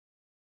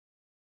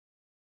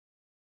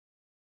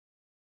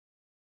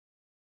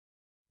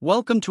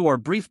Welcome to our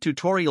brief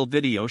tutorial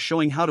video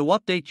showing how to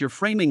update your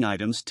framing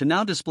items to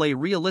now display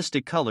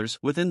realistic colors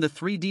within the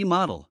 3D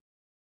model.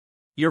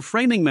 Your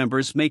framing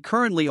members may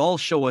currently all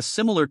show a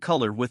similar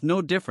color with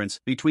no difference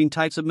between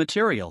types of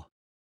material.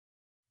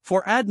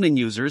 For admin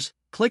users,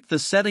 click the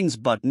Settings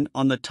button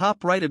on the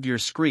top right of your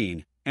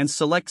screen and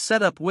select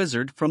Setup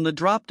Wizard from the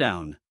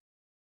drop-down.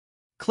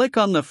 Click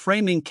on the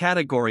Framing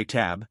Category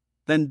tab,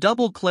 then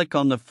double-click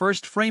on the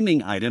first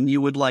framing item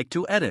you would like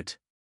to edit.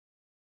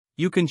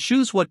 You can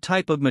choose what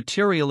type of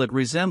material it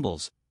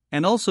resembles,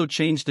 and also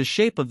change the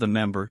shape of the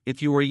member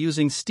if you are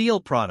using steel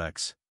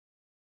products.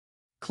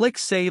 Click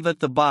Save at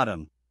the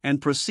bottom,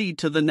 and proceed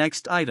to the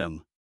next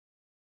item.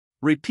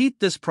 Repeat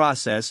this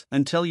process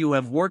until you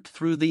have worked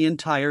through the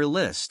entire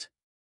list.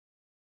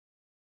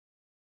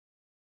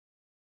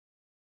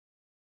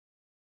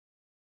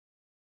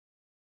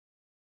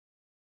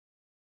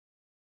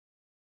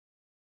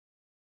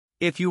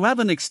 If you have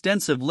an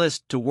extensive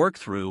list to work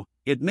through,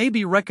 it may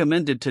be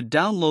recommended to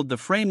download the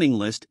framing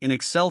list in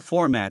Excel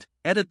format,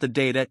 edit the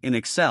data in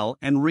Excel,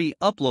 and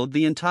re-upload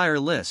the entire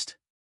list.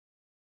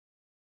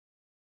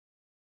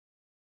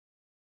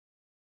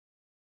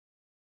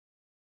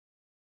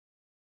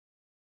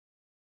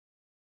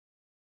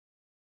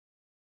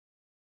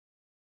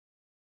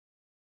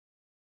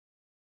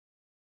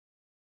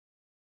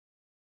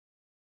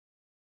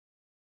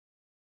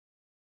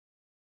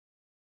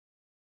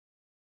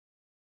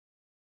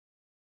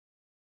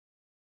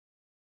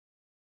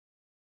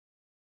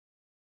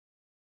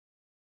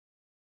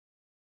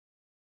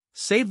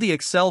 Save the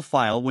Excel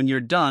file when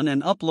you're done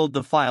and upload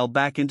the file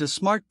back into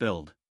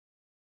Smartbuild.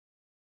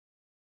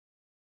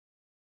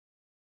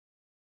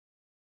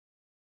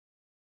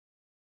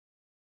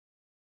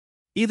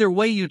 Either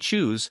way you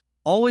choose,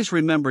 always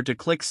remember to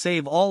click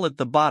Save All at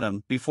the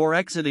bottom before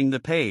exiting the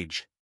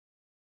page.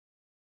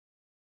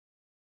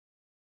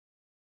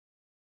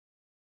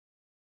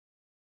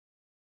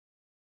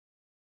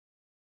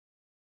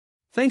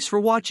 Thanks for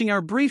watching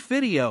our brief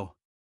video.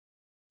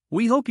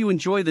 We hope you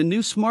enjoy the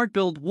new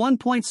Smartbuild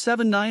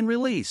 1.79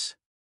 release.